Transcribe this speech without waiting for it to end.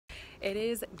It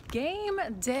is game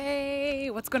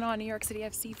day. What's going on, New York City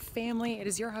FC family? It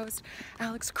is your host,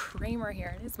 Alex Kramer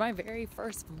here. It's my very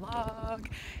first vlog,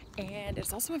 and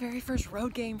it's also my very first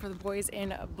road game for the boys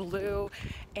in blue.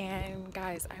 And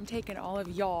guys, I'm taking all of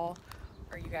y'all,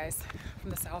 or you guys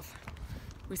from the South,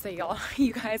 we say y'all,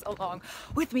 you guys along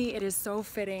with me. It is so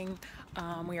fitting.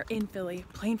 We are in Philly,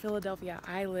 playing Philadelphia.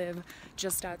 I live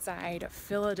just outside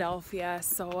Philadelphia,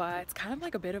 so it's kind of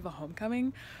like a bit of a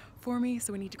homecoming for me.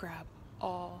 So we need to grab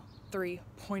all 3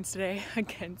 points today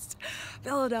against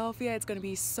Philadelphia. It's going to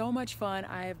be so much fun.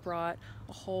 I have brought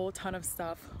a whole ton of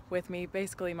stuff with me,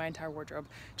 basically my entire wardrobe,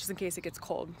 just in case it gets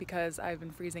cold, because I've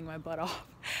been freezing my butt off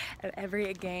at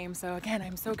every game. So again,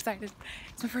 I'm so excited.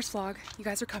 It's my first vlog. You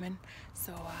guys are coming,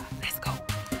 so let's go.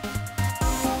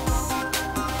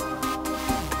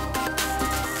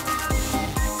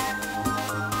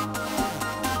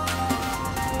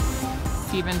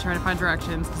 Steven trying to find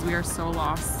directions because we are so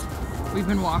lost. We've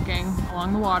been walking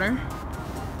along the water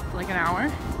for like an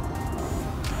hour.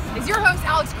 It's your host,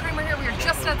 Alex Kramer here. We are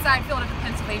just outside Philadelphia,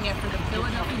 Pennsylvania for the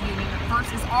Philadelphia Union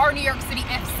versus our New York City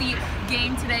FC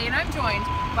game today. And I'm joined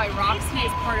by Rox. He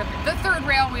is part of the third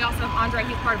rail. We also have Andre.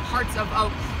 He's part of Hearts of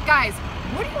Oak. Guys,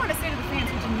 what do you want to say to the fans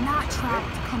who did not travel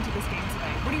to come to this game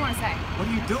today? What do you want to say?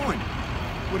 What are you doing?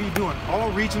 What are you doing?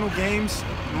 All regional games,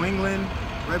 New England,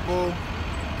 Red Bull,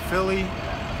 Philly,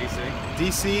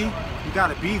 DC, you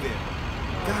gotta be there.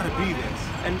 You gotta be there.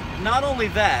 And not only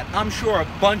that, I'm sure a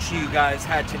bunch of you guys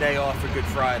had today off for Good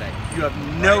Friday. You have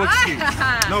no excuse.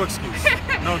 No excuse.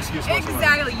 No excuse whatsoever.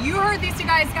 Exactly. You heard these two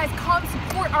guys. Guys, come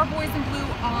support our boys in blue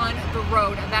on the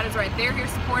road. And that is right. They're here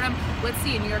to support them. Let's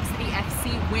see a New York City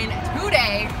FC win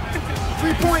today.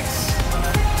 3 points.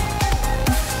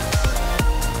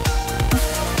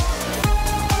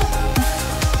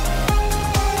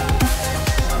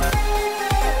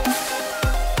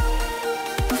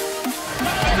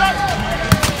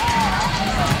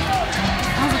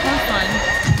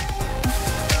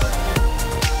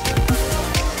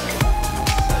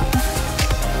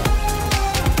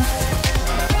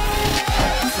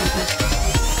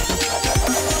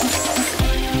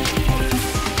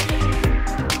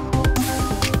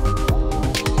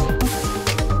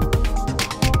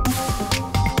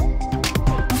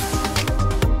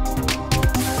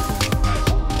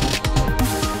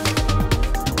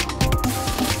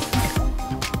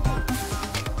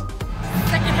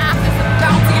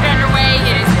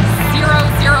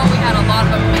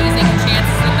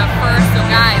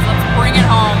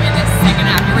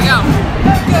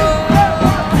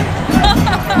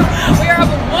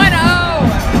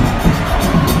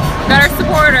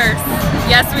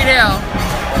 Yes, we do.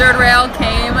 Third rail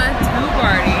came to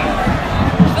party.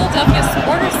 Philadelphia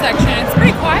supporters section. It's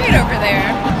pretty quiet over there.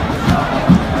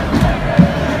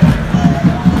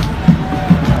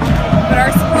 But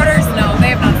our supporters, no,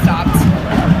 they have not stopped.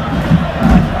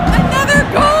 Another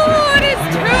goal! It is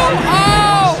 2-0!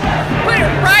 Put it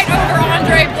right over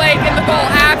Andre Blake in the goal.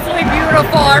 Absolutely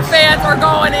beautiful. Our fans are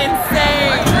going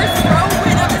insane. First road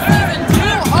win of the season,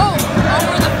 2-0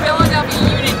 over the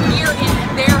Philadelphia Union here in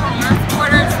their home.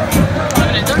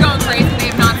 They're going crazy. They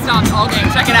have not stopped all game.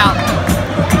 Check it out.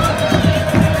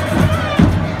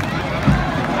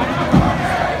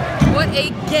 What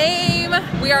a game.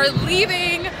 We are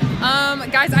leaving.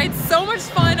 Guys, I had so much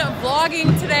fun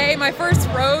vlogging today. My first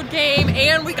road game,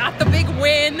 and we got the big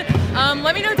win.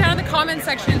 Let me know down in the comment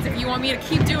sections if you want me to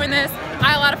keep doing this.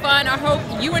 I had a lot of fun. I hope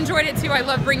you enjoyed it too. I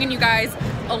love bringing you guys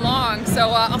along.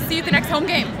 So I'll see you at the next home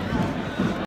game.